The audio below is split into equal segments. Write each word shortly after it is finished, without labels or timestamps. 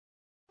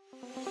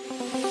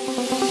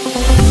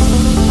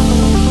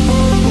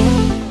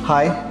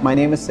Hi, my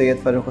name is Syed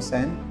Farrukh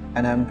Hussain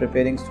and I am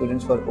preparing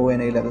students for O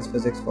and A levels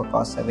physics for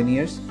past 7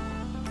 years.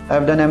 I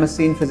have done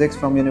MSc in physics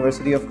from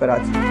University of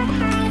Karachi.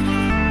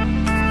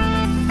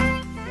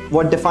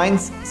 What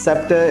defines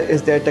Sceptre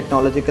is their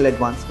technological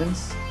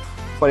advancements.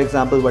 For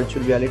example,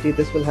 virtual reality.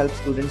 This will help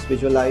students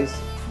visualize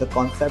the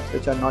concepts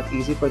which are not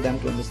easy for them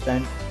to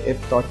understand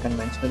if taught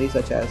conventionally,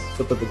 such as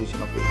superposition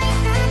of waves.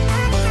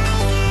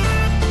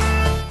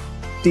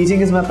 Teaching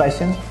is my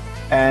passion,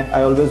 and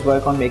I always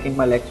work on making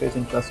my lectures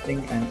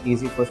interesting and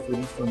easy for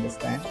students to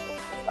understand.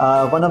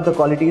 One of the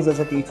qualities as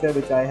a teacher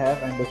which I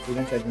have and the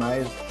students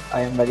admire is I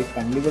am very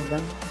friendly with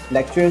them.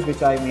 Lectures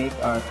which I make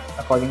are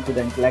according to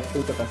the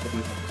intellectual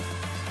capacities of the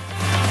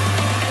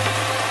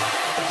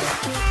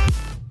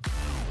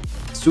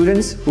students.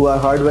 Students who are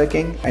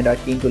hardworking and are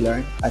keen to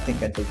learn, I think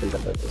can fulfill the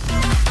purpose.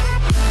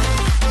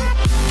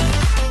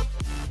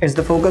 It's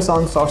the focus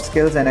on soft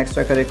skills and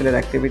extracurricular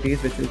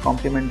activities which will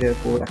complement their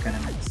core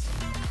academics.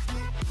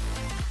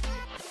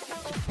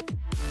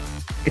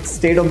 It's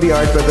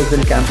state-of-the-art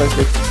purpose-built campus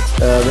which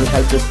will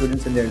help the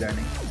students in their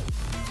learning.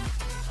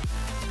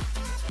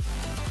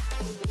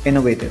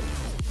 Innovative.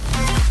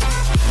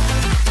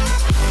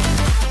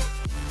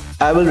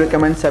 I will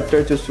recommend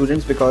Sceptre to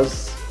students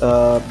because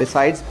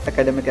besides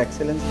academic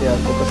excellence, they are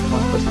focusing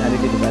on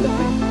personality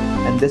development,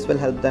 and this will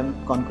help them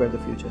conquer the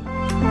future.